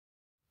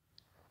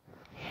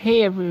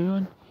Hey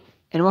everyone,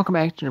 and welcome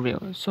back to the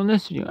video. So in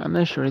this video, I'm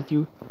going to share with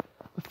you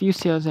a few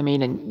sales I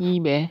made on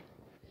eBay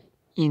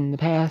in the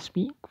past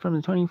week from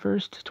the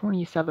 21st to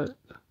 27th.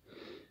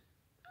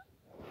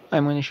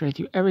 I'm going to share with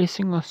you every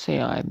single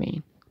sale I've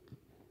made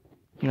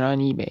here on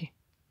eBay.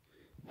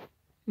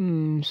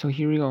 So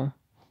here we go.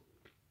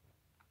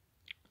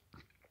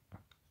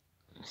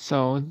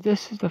 So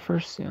this is the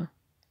first sale.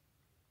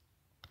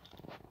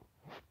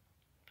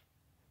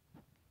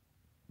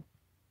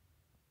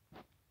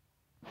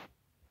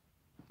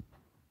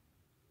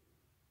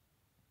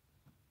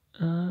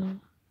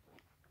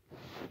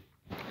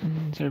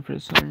 Sorry for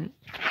the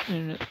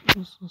internet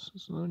was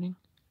loading.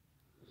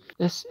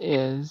 This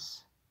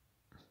is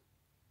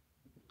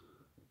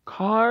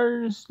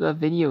Cars the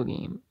video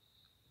game.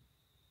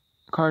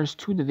 Cars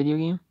 2 the video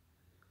game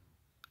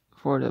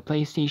for the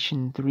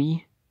PlayStation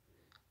 3.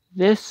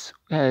 This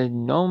had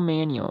no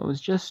manual, it was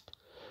just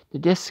the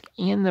disc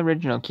and the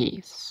original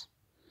case.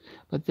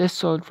 But this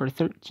sold for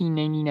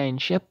 $13.99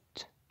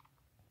 shipped.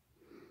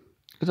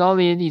 Because all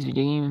these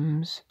video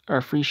games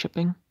are free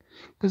shipping.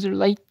 Because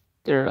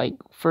they're like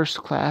first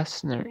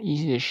class and they're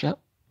easy to ship.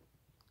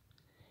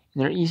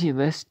 And they're easy to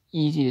list,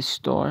 easy to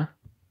store.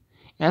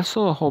 And I've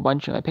sold a whole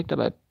bunch of them. I picked up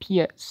a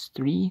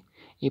PS3,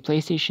 a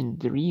PlayStation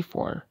 3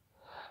 for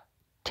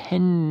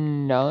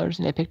 $10,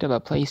 and I picked up a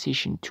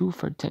PlayStation 2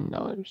 for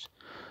 $10.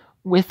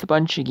 With a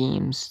bunch of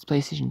games.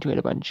 PlayStation 2 had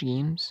a bunch of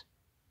games.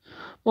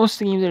 Most of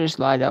the games are just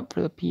lined up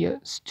for the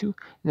PS2. And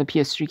the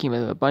PS3 came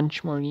with a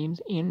bunch more games.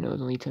 And it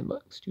was only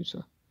 $10 too,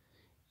 so.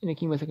 And it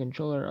came with a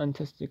controller,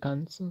 untested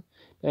console.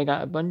 But I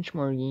got a bunch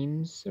more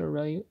games that are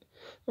really.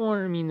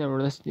 Or, I mean, that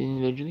were listed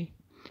individually.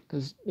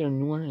 Because they're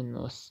newer and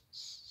those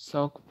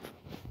sell.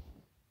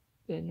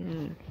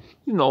 Even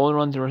the older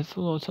ones are worth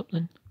a little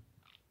something.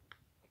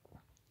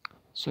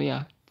 So,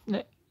 yeah.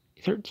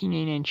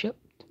 $13.99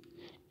 shipped.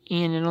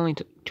 And it only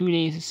took 2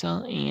 days to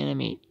sell, and I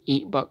made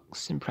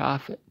 $8 in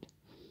profit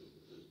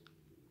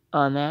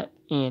on that.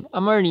 And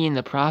I'm already in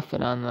the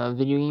profit on the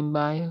video game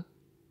buy.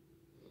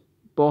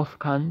 Both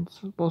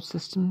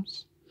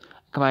systems. I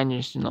combined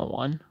just into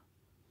one.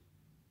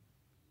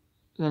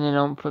 Then I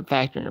don't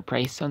factor in a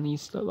price on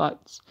these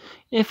lots.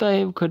 If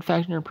I could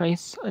factor in a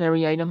price on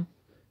every item,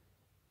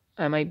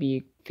 I might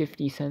be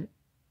 50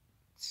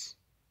 cents.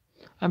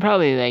 I'm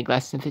probably like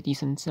less than 50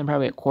 cents. I'm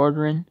probably a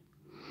quarter in.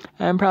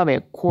 I'm probably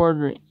a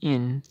quarter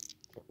in.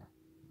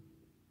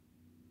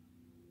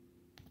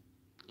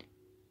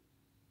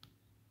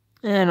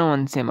 I don't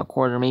want to say I'm a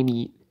quarter,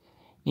 maybe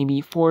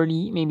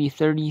 40, maybe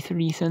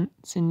 33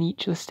 cents in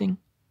each listing.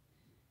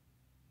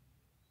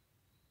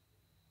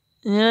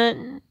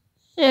 Actually,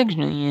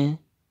 yeah.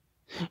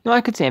 No,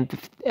 I could say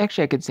I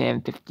could say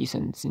I'm 50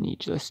 cents in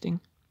each listing.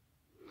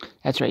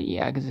 That's right,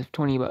 yeah, because if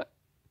 20 bucks,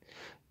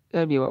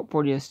 that'd be about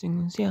 40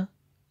 listings, yeah.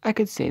 I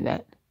could say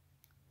that.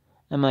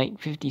 I'm like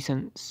 50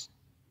 cents.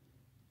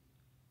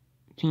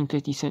 Between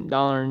 50 cent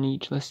dollar in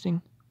each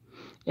listing.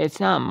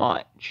 It's not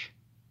much.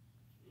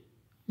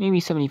 Maybe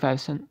 75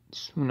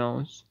 cents, who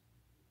knows.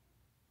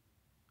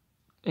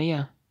 But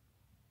yeah.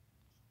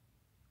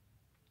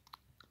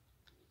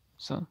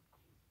 So,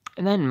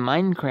 and then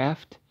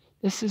Minecraft.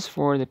 This is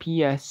for the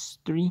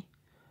PS3.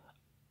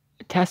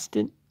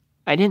 Tested.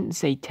 I didn't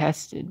say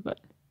tested, but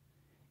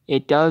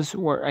it does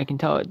work. I can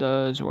tell it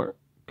does work.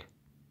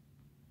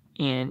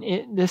 And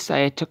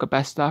I took a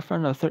best offer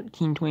on a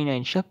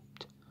 $13.29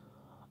 shipped.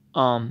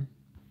 Again,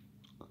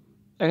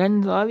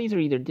 a lot of these are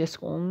either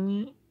disc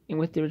only and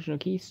with the original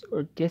case,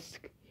 or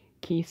disc,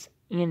 case,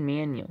 and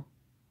manual.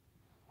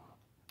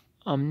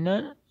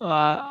 Not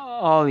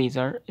all these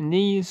are. And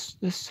this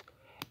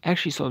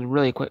actually sold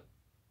really quick.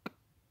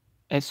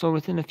 It sold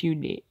within a few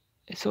days.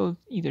 It sold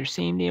either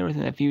same day or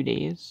within a few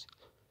days.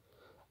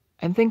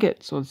 I think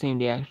it sold the same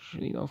day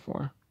actually though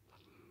for.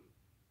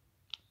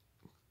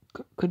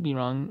 Could be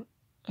wrong.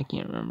 I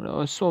can't remember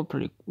though. It sold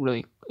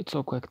it's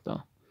so quick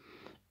though.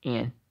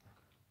 And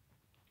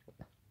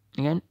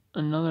again,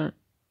 another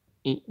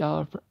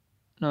 $8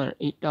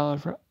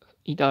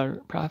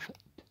 profit.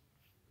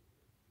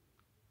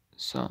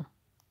 So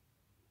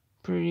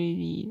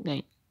pretty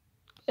nice.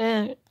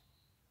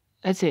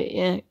 I'd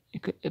say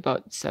it could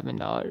about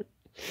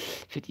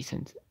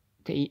 $7.50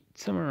 to $8,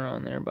 somewhere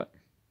around there, but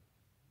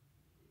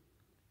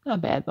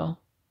not bad though.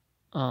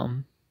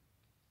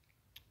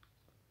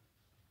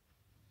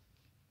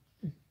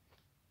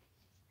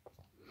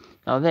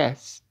 Now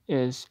this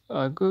is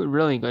a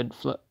really good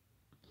flip.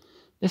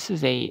 This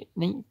is a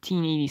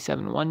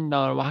 1987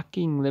 $1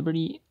 Walking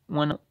Liberty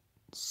 1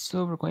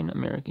 silver coin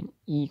American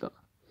Eagle.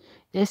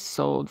 This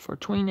sold for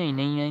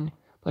 $29.99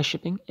 plus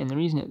shipping, and the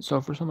reason it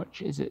sold for so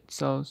much is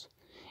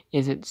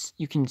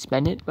you can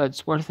spend it, but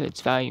it's worth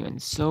its value in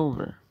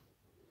silver.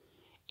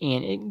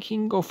 And it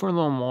can go for a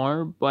little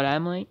more, but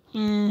I'm like,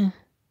 they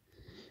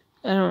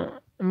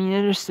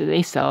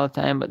sell all the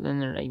time, but then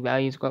their like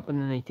values go up,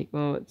 and then they take a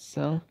little bit to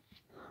sell.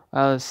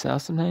 While it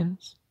sells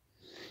sometimes.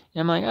 And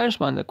I'm like, I just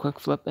wanted a quick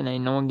flip, and I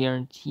know a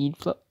guaranteed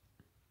flip.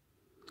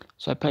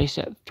 So I priced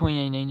it at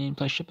 $29.99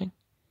 plus shipping.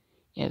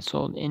 And it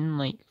sold in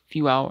like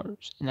few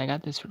hours, and I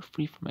got this for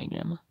free from my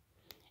grandma.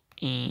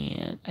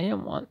 And I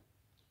didn't want.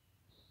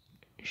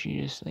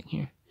 She just like,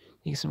 here,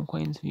 take some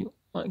coins if you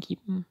want to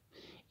keep them.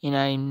 And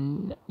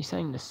I'm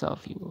deciding to sell a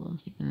few of them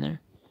here and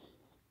there,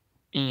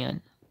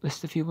 and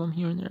list a few of them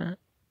here and there.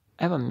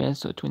 I have a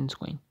Minnesota Twins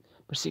coin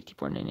for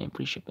 $64.99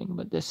 free shipping,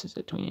 but this is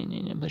at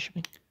 $29.99 plus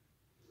shipping.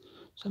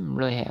 So I'm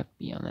really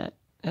happy on that.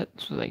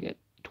 That's like a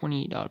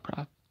 $28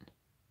 profit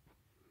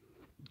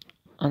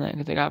on that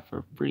because I got it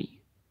for free.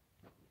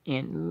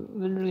 And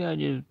literally I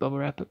just bubble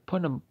wrap it, put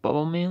in a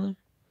bubble mailer,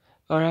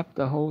 wrap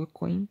the whole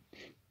coin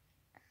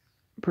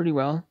pretty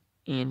well,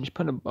 and just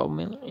put a bubble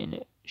mailer and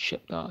it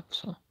shipped off.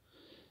 So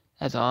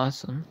that's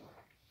awesome.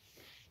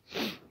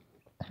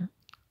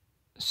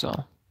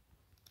 So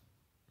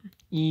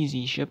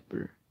easy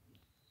shipper.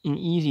 And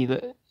easy.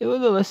 The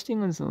listing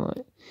was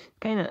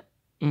kind of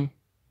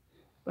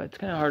but it's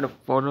kind of hard to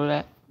photo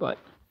that. But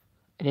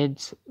I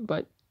did.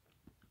 But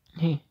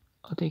hey,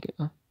 I'll take it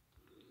though.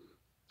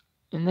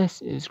 And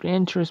this is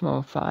Gran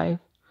Turismo 5.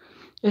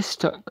 This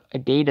took a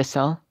day to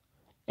sell.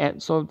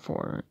 It sold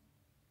for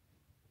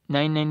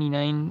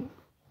 $9.99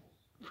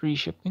 free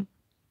shipping.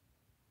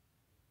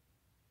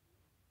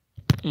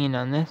 And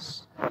on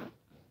this,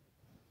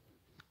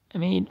 I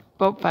made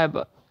about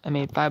 $5. I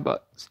made $5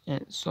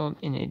 and it sold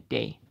in a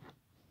day.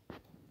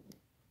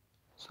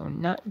 So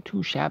not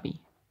too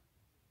shabby.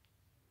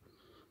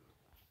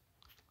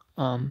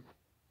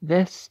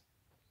 This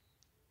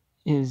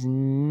is,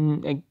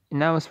 and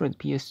that was for the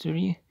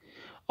PS3.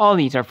 All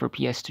these are for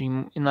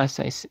PS3 unless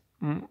there's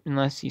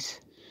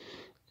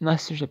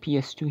a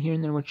PS2 here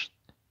and there, which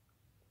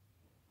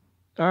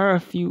there are a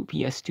few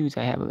PS2s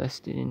I have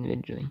listed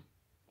individually.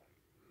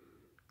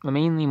 But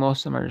mainly most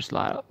of them are just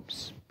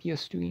lot-ups,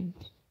 PS2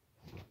 games.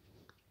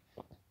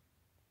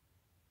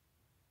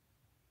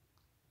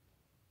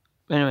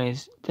 But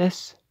anyways,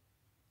 this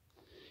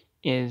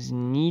is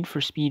Need for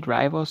Speed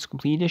Rivals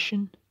Complete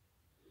Edition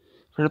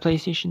for the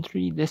PlayStation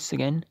 3. This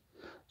again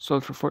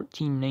sold for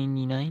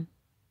 $14.99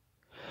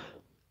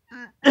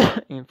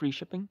 and free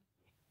shipping.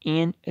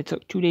 And it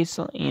took 2 days to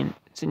sell, and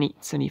it's an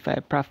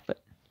 $8.75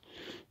 profit.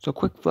 So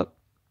quick flip,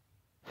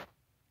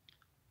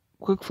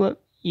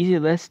 easy to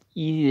list,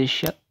 easy to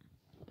ship.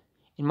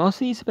 And most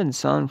of these have been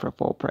selling for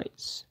full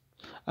price.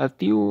 A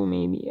few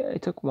maybe I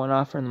took one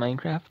off from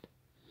Minecraft.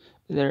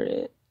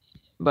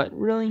 But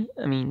really,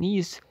 I mean,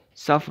 these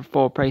sell for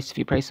full price if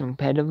you price them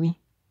competitively,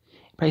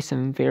 price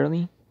them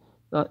fairly.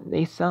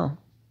 They sell.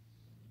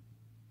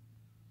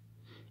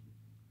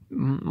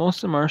 Most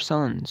of them are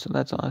selling, so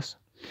that's awesome.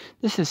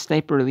 This is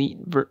Sniper Elite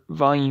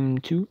Volume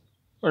 2,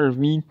 or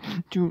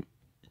V2,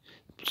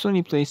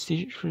 Sony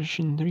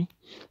PlayStation 3.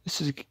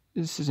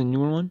 This is a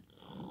newer one,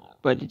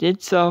 but it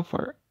did sell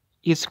for,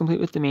 it's complete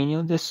with the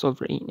manual. This sold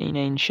for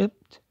 $8.99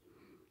 shipped,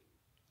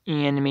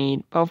 and it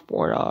made about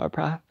 $4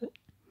 profit,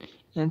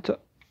 and it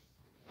took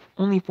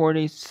only 4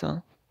 days to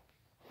sell.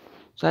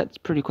 So that's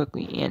pretty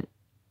quickly, and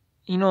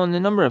the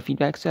number of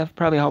feedbacks have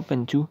probably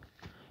helping too,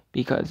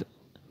 because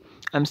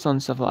I'm selling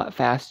stuff a lot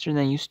faster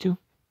than I used to.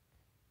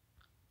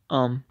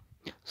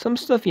 Some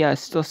stuff, yeah,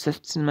 still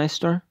sits in my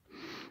store,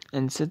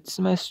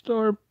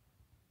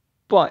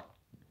 but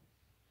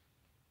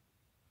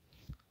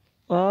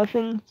a lot of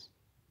things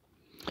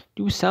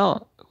do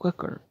sell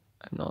quicker,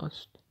 I've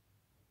noticed.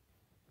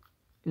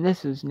 And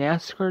this is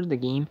NASCAR the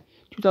Game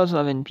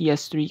 2011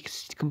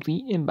 PS3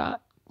 complete in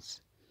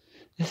box.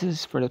 This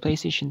is for the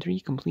PlayStation 3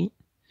 complete.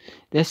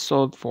 This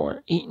sold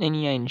for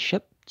 $8.99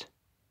 shipped.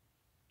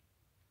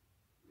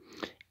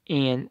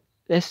 And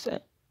this,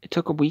 it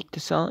took a week to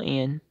sell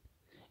and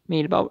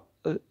made about,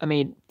 I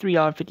made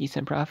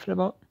 $3.50 profit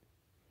about.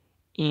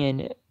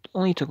 And it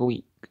only took a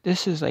week.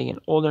 This is like an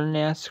older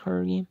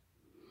NASCAR game.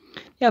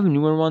 They have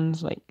newer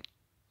ones like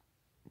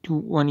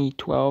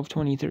 2012,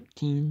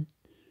 2013,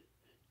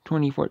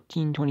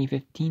 2014,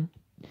 2015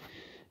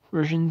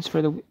 versions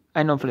for the,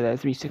 I know for the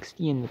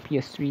 360 and the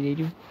PS3 they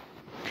do.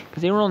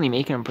 Because they were only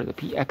making them for the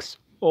PX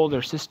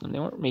older system. They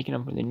weren't making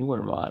them for the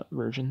newer model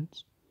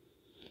versions.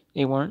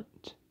 They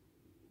weren't.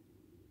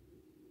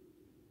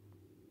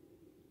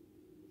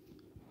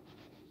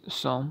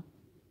 So,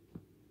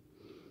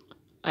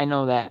 I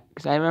know that.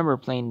 Because I remember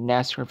playing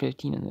NASCAR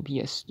 15 on the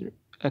PS3,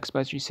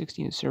 Xbox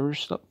 360 and the server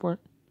stuff for it.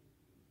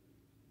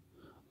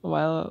 A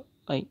while,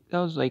 like, that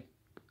was like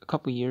a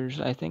couple years,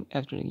 I think,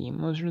 after the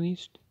game was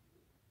released.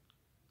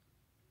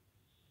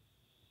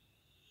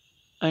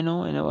 I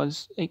know, and it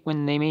was like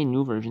when they made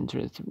new versions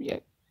for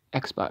the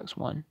Xbox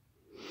One.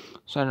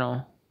 So I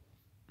don't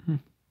know.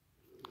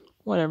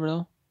 Whatever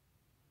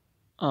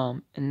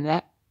though. And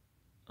that,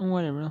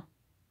 whatever though.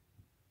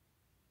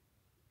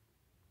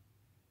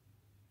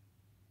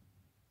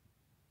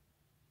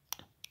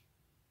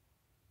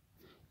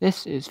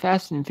 This is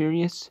Fast and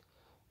Furious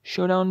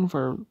Showdown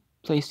for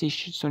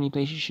Sony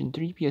PlayStation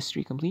 3,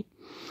 PS3 complete.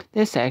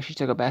 This actually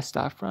took a best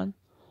off run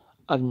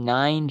of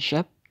 9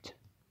 shipped.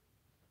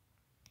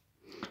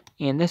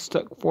 And this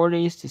took 4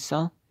 days to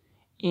sell.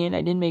 And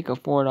I did make a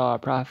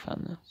 $4 profit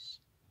on this.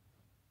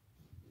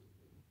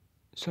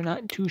 So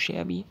not too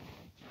shabby.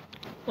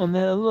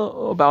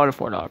 About a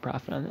 $4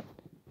 profit on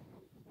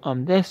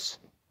it. This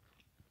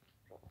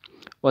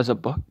was a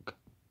book,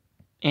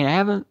 and I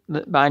haven't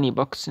bought any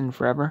books in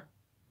forever,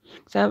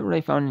 because I haven't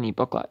really found any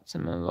booklets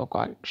in my local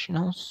auction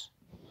house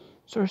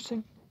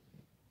sourcing.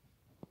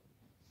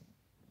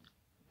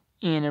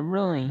 And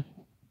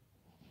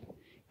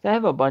I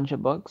have a bunch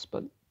of books,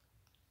 but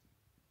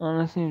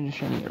honestly, I'm just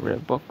trying to get rid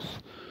of books.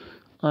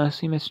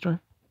 Honestly, mister.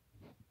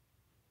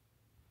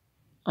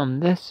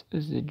 This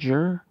is The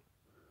Juror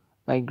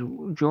by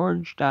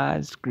George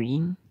Dawes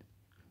Green.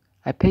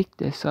 I picked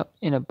this up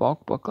in a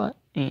bulk booklet,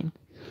 and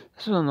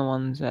this is one of the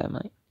ones that I'm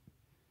like,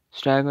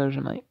 stragglers,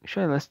 I'm like,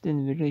 should I list it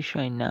individually,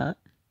 should I not?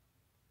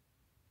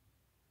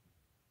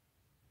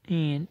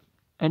 And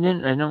I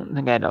don't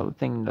think I had a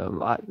thing to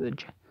lot the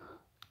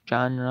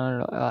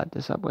genre to lot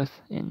this up with,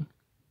 and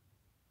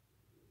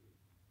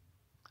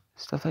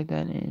stuff like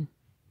that, and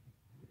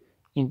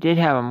it did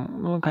have a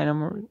little kind of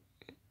more,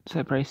 so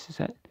the price is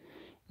at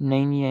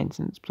 99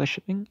 cents plus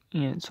shipping,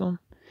 and it sold,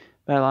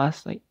 but I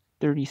lost like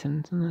 30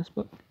 cents in this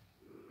book,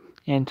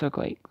 and it took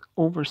like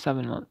over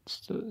 7 months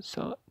to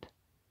sell it.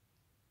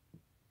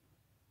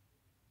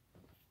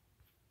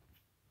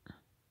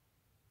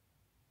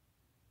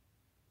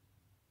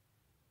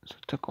 So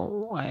it took a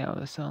while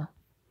to sell.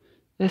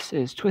 This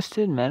is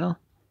Twisted Metal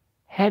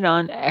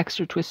Head-On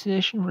Extra Twisted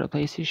Edition for the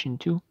PlayStation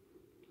 2.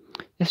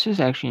 This is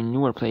actually a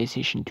newer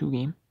PlayStation 2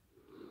 game.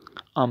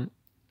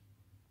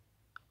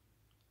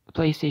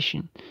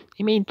 PlayStation,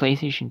 they made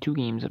PlayStation 2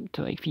 games up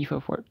to like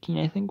FIFA 14,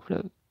 I think, for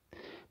the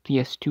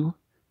PS2.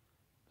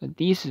 But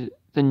these is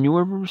the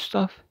newer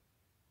stuff,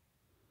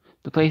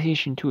 the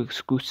PlayStation 2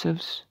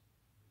 exclusives,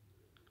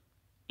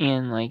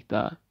 and like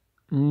the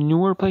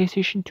newer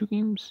PlayStation 2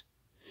 games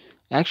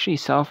actually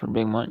sell for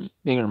bigger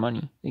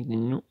money. Like the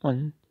new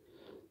one,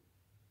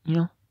 you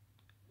know,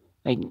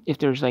 like if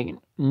there's like a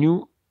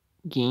new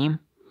game,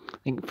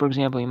 like for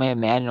example, you might have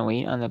Madden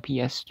 08 on the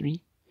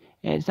PS3,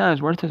 and it's not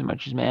as worth as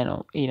much as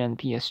Madden 08 on the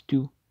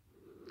PS2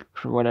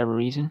 for whatever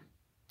reason.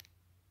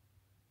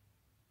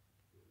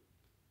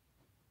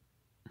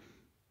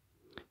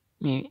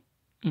 Maybe,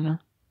 maybe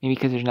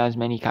because there's not as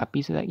many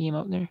copies of that game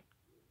out there.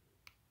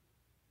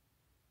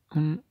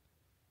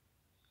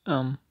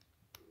 For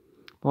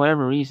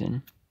whatever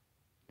reason.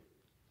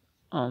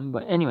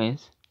 But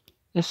anyways,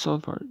 this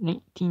sold for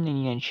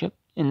 $19.99 shipped,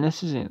 and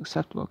this is in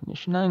acceptable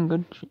condition, not in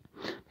good shape.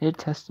 They did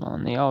test them all,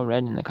 and they all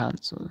read in the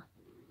console.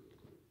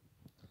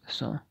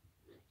 So,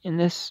 and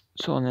this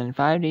sold in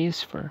 5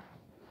 days for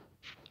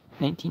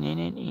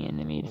 $19.99, and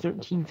they made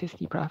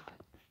 $13.50 profit.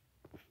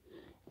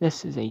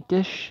 This is a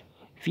Dish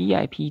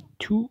VIP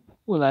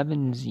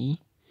 211Z,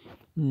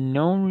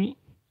 no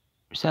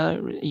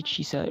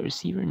HD satellite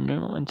receiver,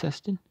 normal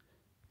untested.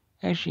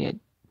 I actually had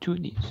 2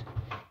 of these.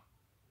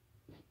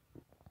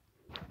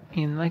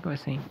 And like I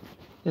was saying,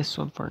 this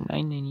sold for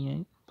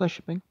 $9.99 plus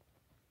shipping.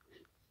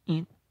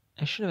 And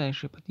I should have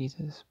actually put these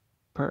as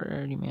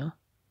priority mail.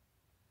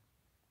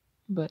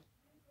 But,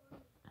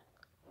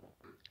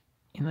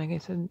 and like I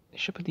said, I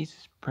should put these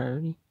as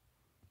priority.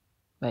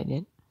 But I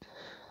didn't.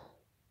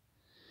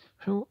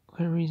 For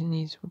whatever reason,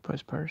 these were put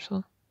as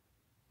parcel.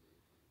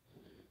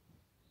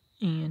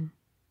 And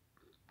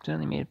so I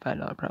only made a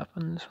 $5 profit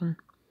on this one.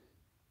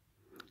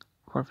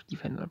 Or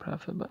 $55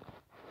 profit, but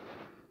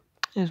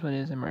it is what it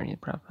is. I'm already a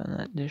profit on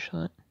that dish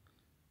lot.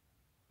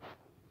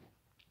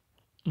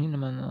 And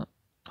I'm on the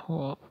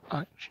whole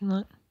auction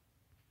lot.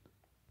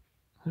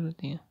 With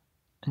the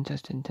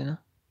untested antenna.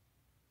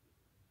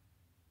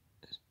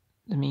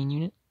 The main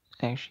unit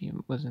actually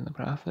was in the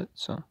profit,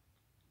 so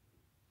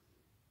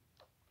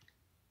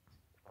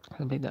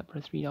I paid that for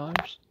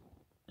 $3.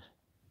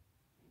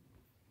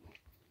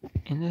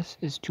 And this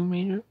is Tomb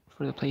Raider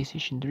for the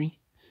PlayStation 3,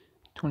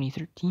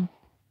 2013.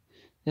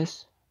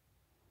 This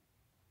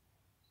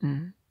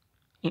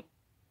it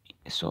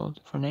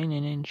sold for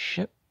 $9.99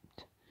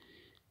 shipped,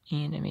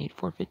 and I made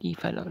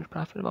 $4.55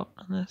 profit about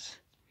on this.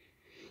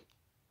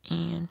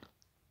 And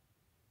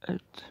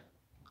it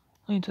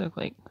only took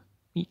like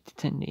 8 to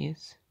 10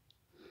 days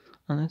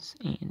on this,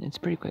 and it's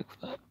pretty quick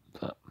flip.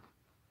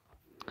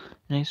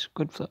 Nice,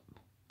 good flip.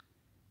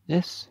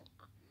 This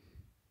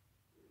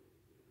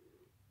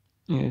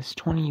is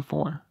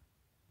 24.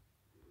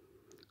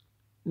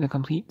 The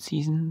complete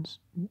seasons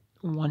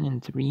 1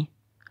 and 3.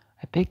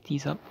 I picked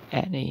these up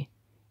at a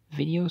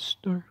video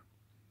store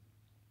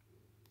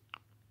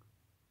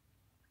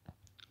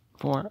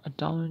for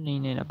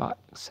 $1.99 a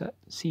box set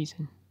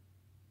season.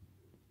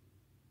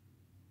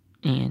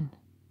 And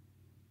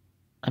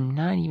I'm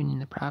not even in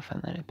the profit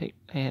on that.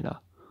 I had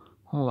a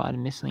whole lot of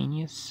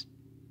miscellaneous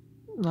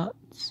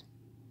lots.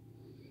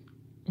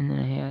 And then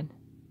I had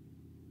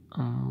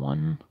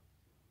one,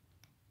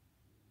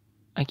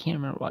 I can't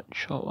remember what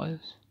show it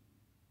was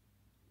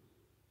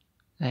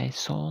that I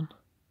sold.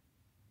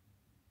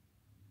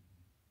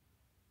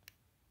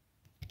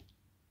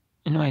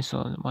 I know I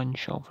sold one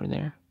show for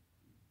there.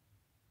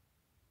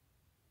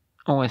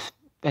 Oh, I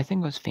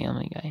think it was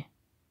Family Guy.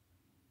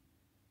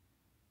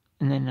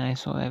 And then I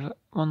have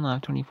one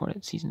Live 24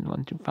 at seasons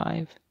 1 through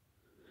 5.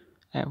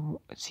 I have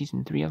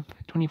season 3 of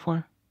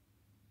 24.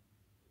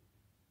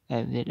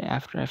 I did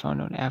after I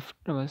found out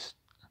after that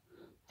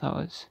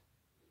was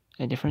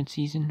a different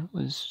season,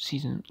 was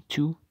season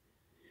 2,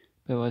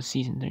 but it was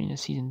season 3 and a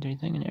season 3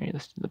 thing, and I already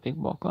listed the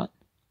big bulk lot.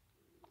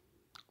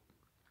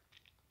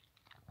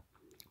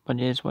 But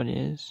it is what it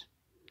is.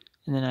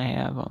 And then I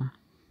have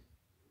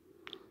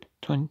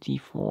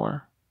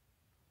 24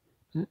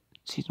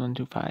 season 1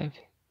 through 5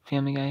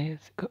 Family Guy,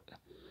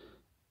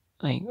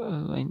 like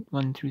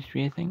 1 through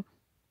 3 I think.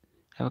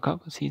 I have a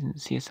couple of seasons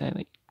of CSI,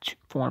 like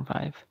 4 and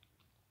 5.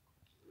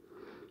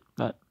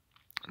 But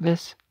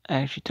this I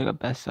actually took a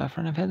best offer,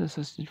 and I've had this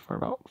listed for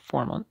about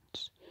 4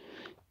 months,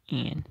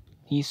 and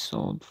these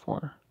sold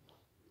for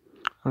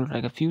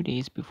like a few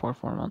days before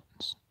 4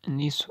 months, and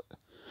these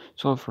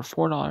sold for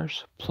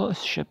 $4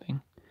 plus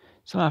shipping.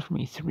 Someone offered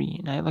me $3,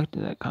 and I looked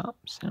at the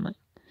comps, and I'm like,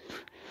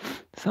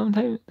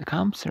 sometimes the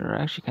comps are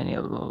actually kind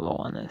of a little low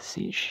on this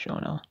show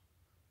now.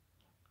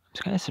 I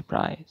was kind of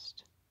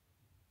surprised.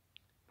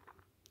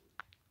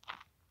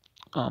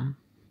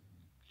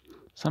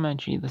 Some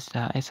actually listed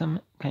high, some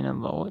kind of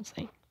low. It's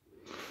like,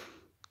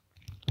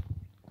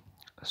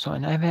 so,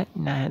 and I've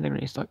not had the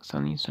greatest luck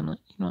on these, so I'm like,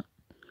 you know what?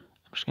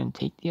 I'm just gonna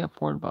take the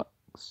 $4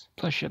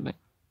 plus shipping,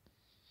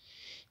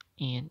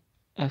 and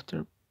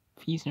after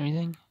fees and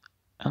everything,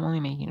 I'm only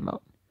making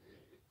about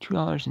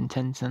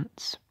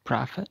 $2.10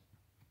 profit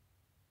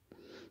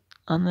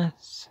on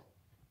this,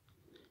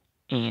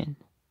 and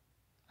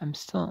I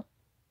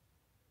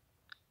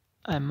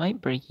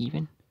might break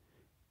even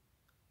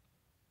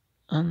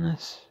on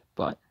this,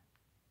 but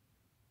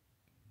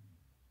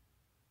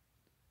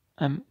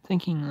I'm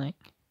thinking like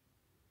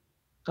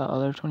the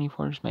other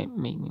 24s might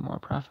make me more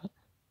profit,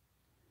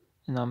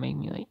 and they'll make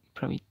me like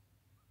probably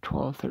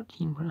 12,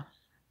 13 profit.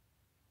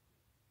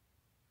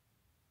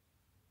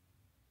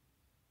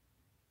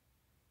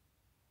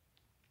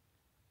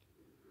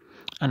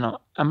 I don't know,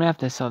 I'm gonna have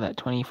to sell that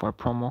 24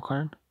 promo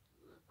card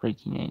for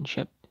 $18.99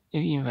 shipped,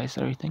 even if I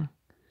sell everything,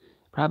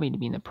 probably to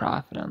be in the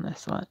profit on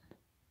this lot.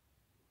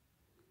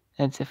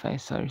 That's if I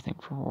sell everything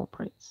for full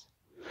price.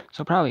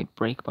 So I'll probably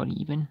break about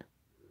even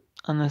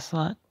on this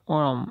lot,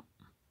 or I'll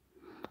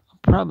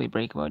probably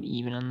break about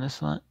even on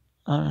this lot,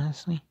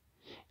 honestly.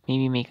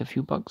 Maybe make a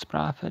few bucks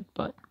profit,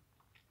 but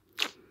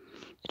it's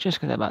just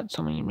because I bought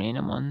so many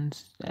random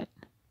ones that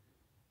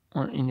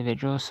aren't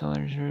individual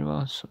sellers very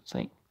well, so it's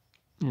like,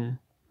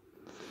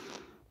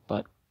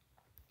 But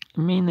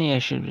mainly I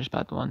should have just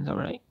bought the ones that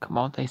were like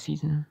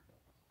multi-season,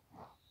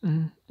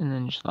 and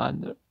then just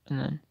allowed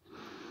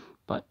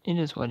but it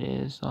is what it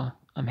is, so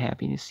I'm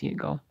happy to see it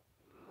go.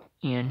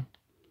 And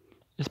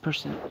this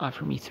person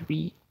offered me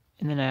 3,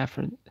 and then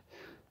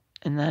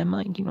I'm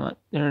like, you know what,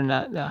 they're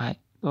not that high.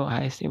 The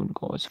highest they would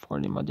go was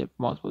 4, they did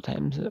multiple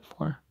times at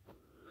 4,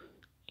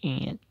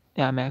 and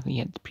they automatically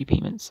had the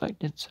prepayment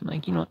selected, so I'm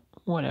like, you know what,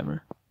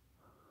 whatever,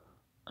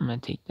 I'm gonna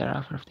take that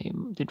offer if they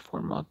did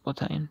 4 multiple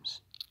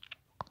times.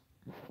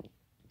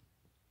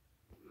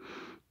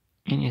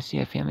 And you see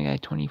a Family Guy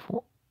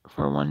 24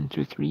 for 1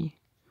 through 3,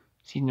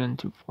 season 1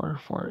 through 4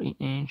 for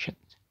 $8.99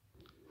 shipped.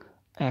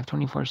 I have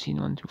 24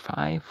 season 1 through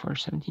 5 for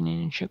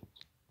 $17.99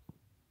 shipped.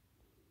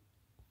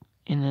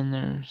 And then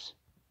there's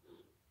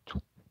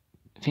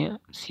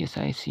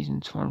CSI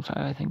seasons 4 and 5,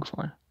 I think,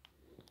 for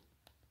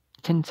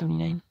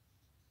 $10.79.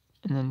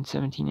 And then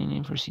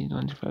 $17.99 for season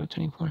 1 through 5,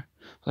 24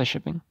 plus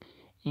shipping.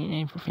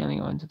 $8.99 for Family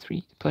Guy 1 to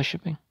 3 plus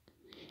shipping.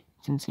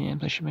 $10.79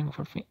 plus shipping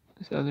for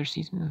the other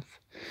season of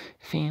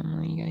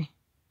Family Guy.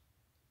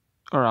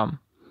 Or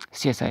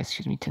CSI,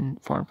 excuse me, 10,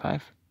 4 and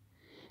 5.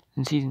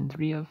 And season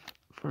 3 of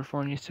for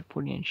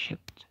 $4.49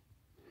 shipped.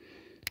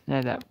 And I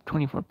had that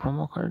 24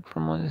 promo card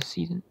from one of the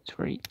seasons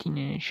for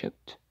 $18.99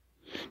 shipped.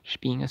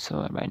 Just being a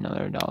seller by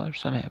another $1,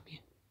 so I'm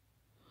happy.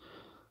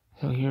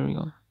 So here we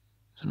go.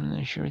 So I'm going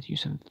to share with you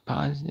some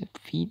positive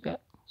feedbacks.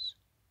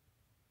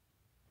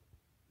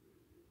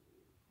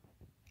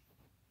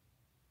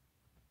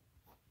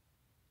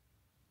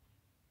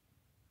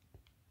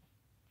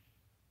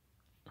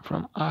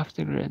 From Off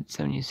the Grid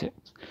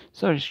 76.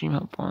 So to stream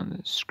helpful on the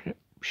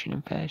description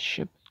and fast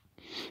shipping.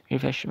 Very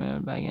fast shipping I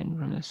would buy again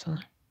from the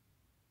seller.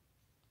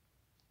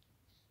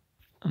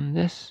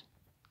 This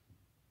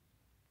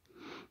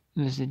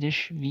is the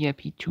Dish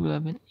VIP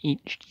 211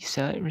 HD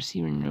satellite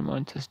receiver and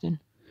remote tested.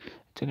 I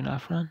took an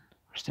offer on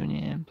for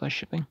 $79 plus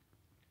shipping.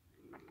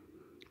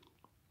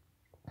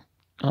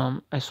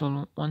 I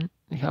sold one,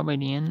 the Cowboy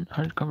Dan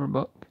hardcover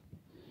book.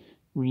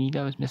 Read,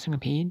 I was missing a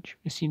page.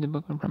 Received the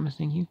book and promise,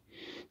 thank you.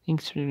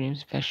 Thanks for the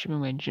games. Fast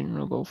shipping by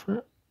General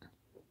Gopher.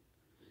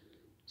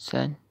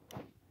 Said,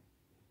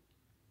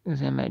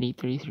 because I'm at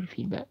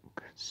 833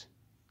 feedbacks.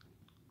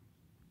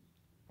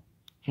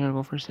 General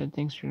Gopher said,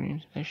 thanks for your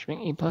games. Fast shipping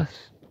A+.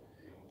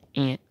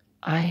 And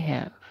I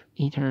have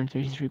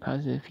 833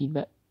 positive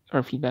feedback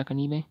on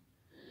eBay.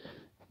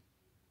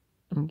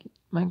 And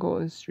my goal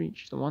is to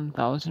reach the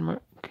 1,000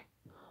 mark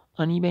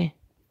on eBay.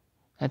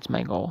 That's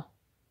my goal.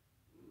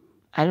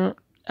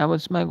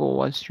 My goal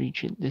was to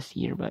reach it this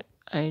year, but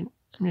I'm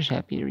just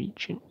happy to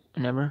reach it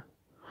whenever,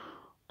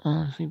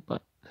 honestly,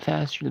 but the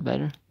faster the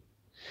better.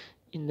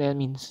 and that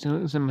means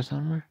Zimba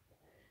Summer.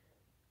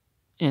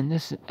 And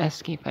this is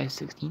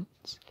SK516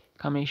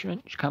 combination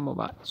wrench combo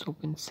box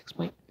open 6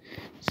 point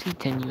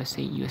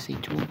C10 USA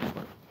tool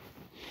for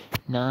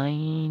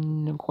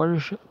 9 1/4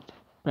 shipped.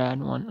 Brad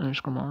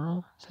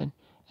 1_Morrow said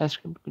as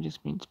script could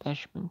just mean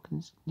special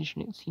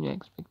condition exceed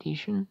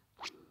expectation.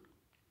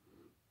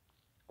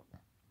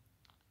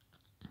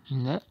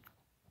 And that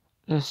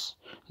this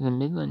is a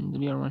Midland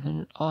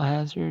WR100 all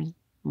hazards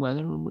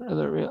weather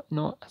alert,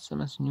 no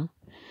SMS new.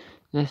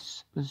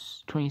 This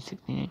was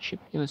 2016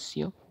 shipped. It was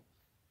sealed.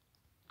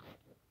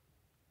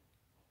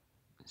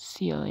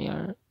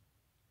 CLAR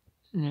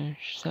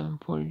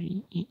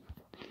 740E.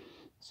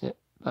 So,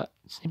 but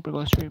same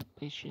grocery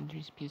PlayStation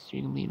 3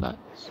 PS3 complete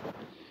box.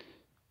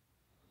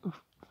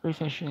 Very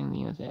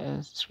frustratingly with it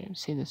as described.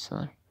 Say the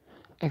seller.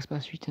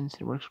 Xbox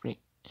 310 works great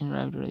and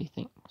arrived early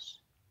thanks.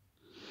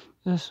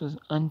 This was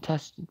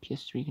untested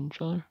PS3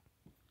 controller.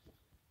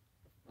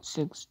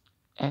 6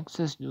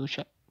 access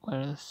DualShock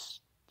wireless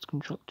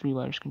control 3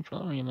 wires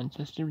controller. I am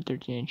untested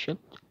 13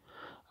 shipped.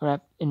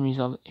 Wrap and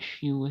resolve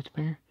issue with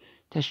printer.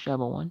 Test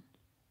Java 1.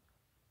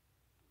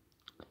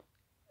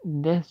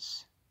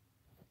 This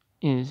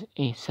is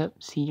a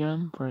sub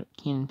CD-ROM for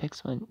Canon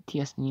Pixel and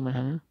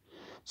TS-100.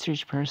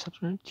 Series printer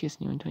software,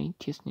 TS-120,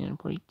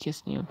 TS-140,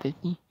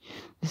 TS-150.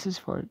 This is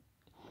for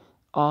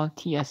all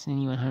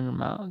TS-100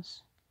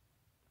 models.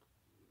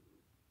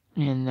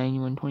 And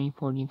 9120,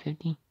 40, and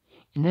 50.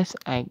 And this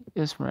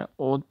is from an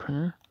old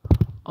printer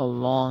a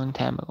long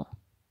time ago.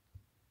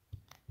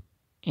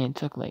 And it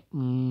took like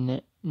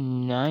 9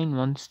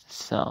 months to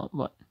sell,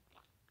 but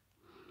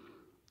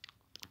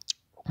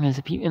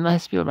unless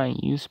people buy a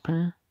used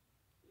printer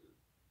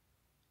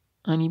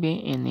on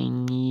eBay and they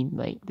need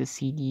like the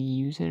CD to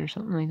use it or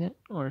something like that,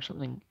 or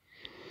something.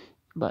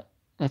 But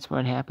that's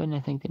what happened. I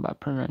think they bought a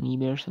printer on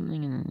eBay or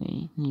something, and then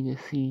they need a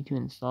CD to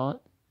install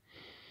it.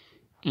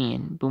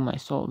 And boom, I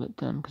sold it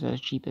to them because it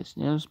was cheapest.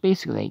 And it was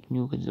basically like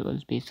new because it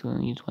was basically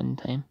only used one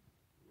time.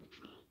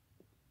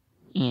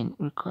 And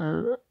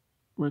Ricard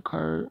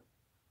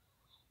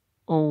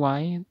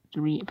OY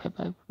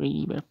 355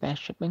 rate eBay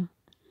fast shipping.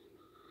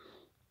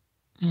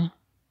 Yeah.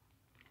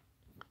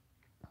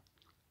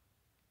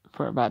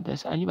 For about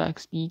this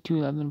Audibox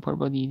D211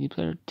 portable DVD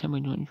player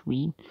 10.2-inch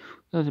read.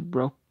 There was a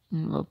broken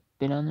little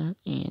bit on there,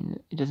 and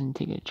it doesn't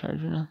take a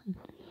charge or nothing.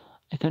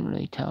 I couldn't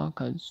really tell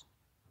because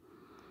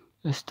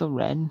it was still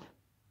red.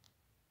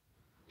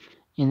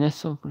 And this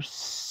sold for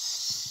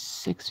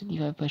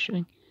 $6.55 plus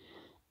shipping.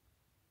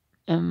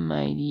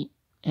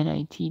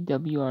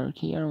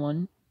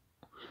 NITWRKR1.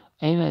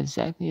 I am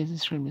exactly as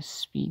described as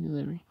speed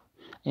delivery.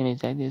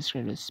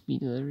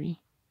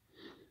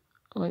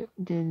 What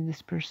did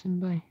this person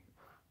buy?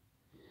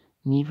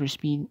 Need for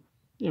Speed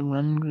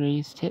Run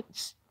Greatest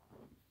Hits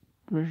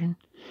version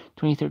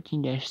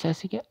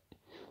 2013-Sessicat.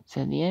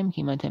 Said the M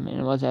came on time and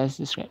it was as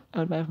described. I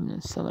would buy from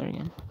the seller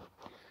again.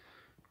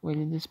 What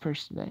did this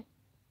person buy?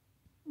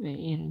 The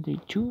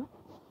 832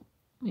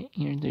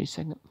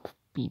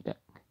 feedback.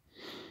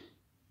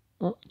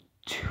 Oh,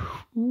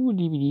 2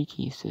 DVD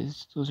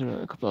cases. Those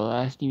are a couple of the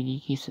last DVD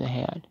cases I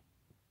had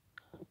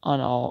on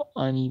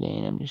eBay,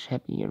 and I'm just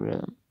happy to get rid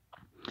of them.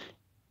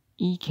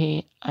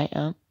 EKIM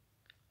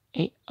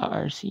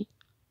ARC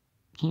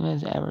came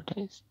as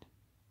advertised.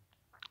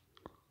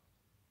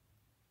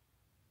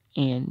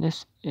 And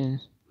this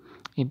is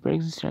a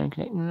Briggs & Stratton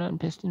connecting rod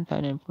piston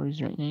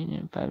 594099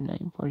 and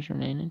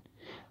 594099.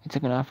 I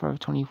took an offer of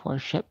 24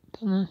 shipped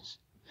on this.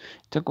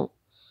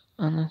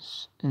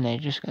 And I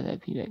just got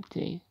that feedback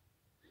today.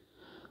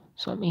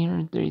 So I'm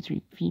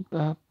 833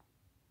 feedback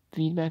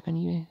on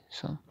eBay.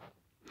 So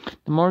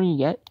the more you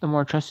get, the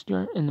more trusted you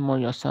are, and the more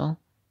you'll sell.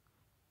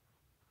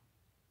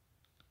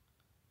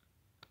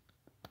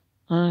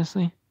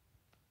 Honestly.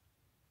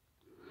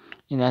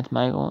 And that's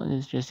my goal,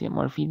 is just to get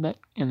more feedback.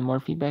 And the more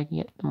feedback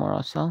you get, the more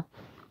I'll sell.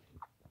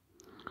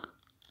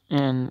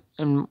 And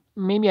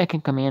maybe I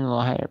can command a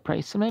little higher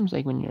price. Sometimes,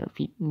 like when you're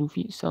a new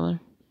feet seller,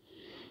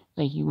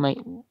 like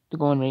the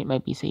going rate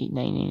might be, say,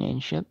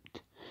 $8.99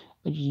 shipped.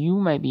 But you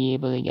might be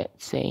able to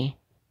get, say,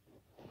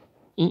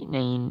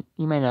 $8.99.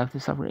 You might have to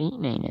sell for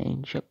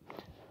 $8.99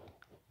 shipped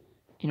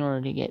in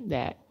order to get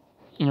the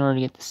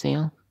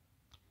sale.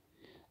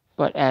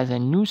 But as a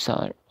new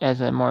seller,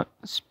 as a more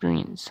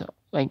experienced seller,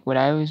 like what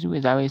I always do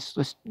is I always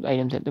list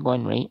items at the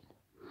going rate.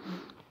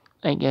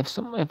 Like if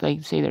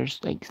like say there's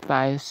like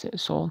 5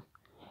 sold,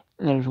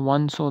 and there's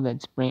 1 sold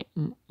that's brand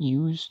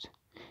used,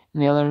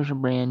 and the others are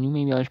brand new,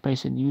 maybe I'll just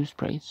price at used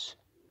price,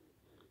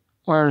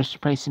 or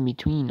just price in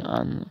between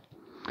on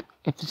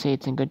if to say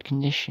it's in good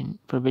condition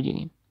for a video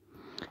game.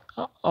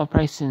 I'll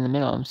price it in the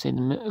middle and say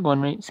the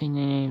going rate say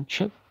 99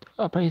 shipped.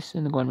 I'll price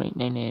in the going rate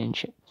 99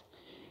 shipped.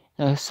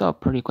 And I'll sell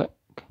pretty quick.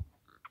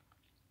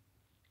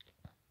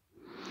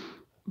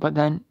 But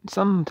then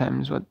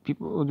sometimes what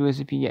people will do is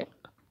if you get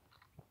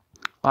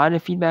a lot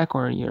of feedback,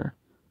 or you're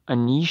a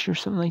niche or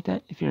something like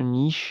that, if you're a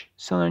niche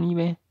seller on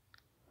eBay,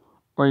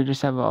 or you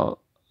just have a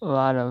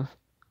lot of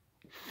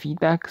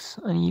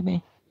feedbacks on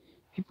eBay,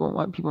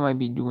 people might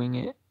be doing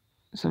it.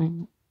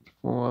 Some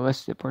people will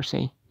list it for,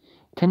 say,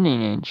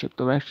 $10.99 ship,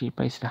 they'll actually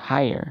price it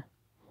higher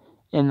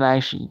and they'll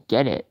actually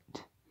get it.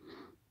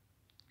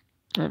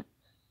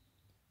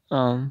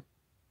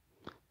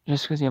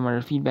 Just because they have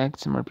more feedback,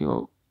 some more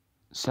people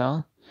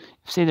sell.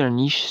 If say they're a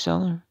niche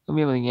seller, they'll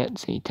be able to get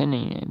say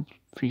 $10.99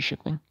 free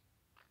shipping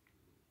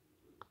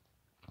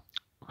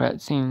for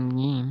that same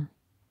game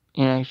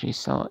and actually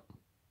sell it.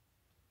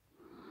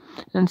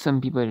 And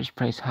some people just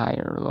price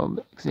higher a little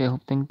bit because they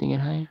think they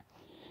get higher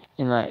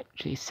and not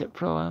actually sit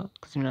for a while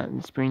because they're not in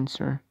the sprints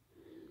or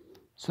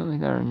something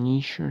like that, or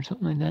niche or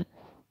something like that.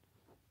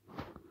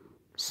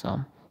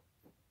 So,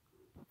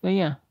 but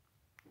yeah,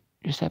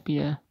 just happy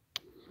to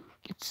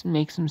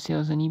make some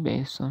sales on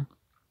eBay. So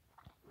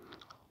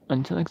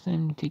until next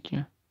time, take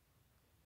care.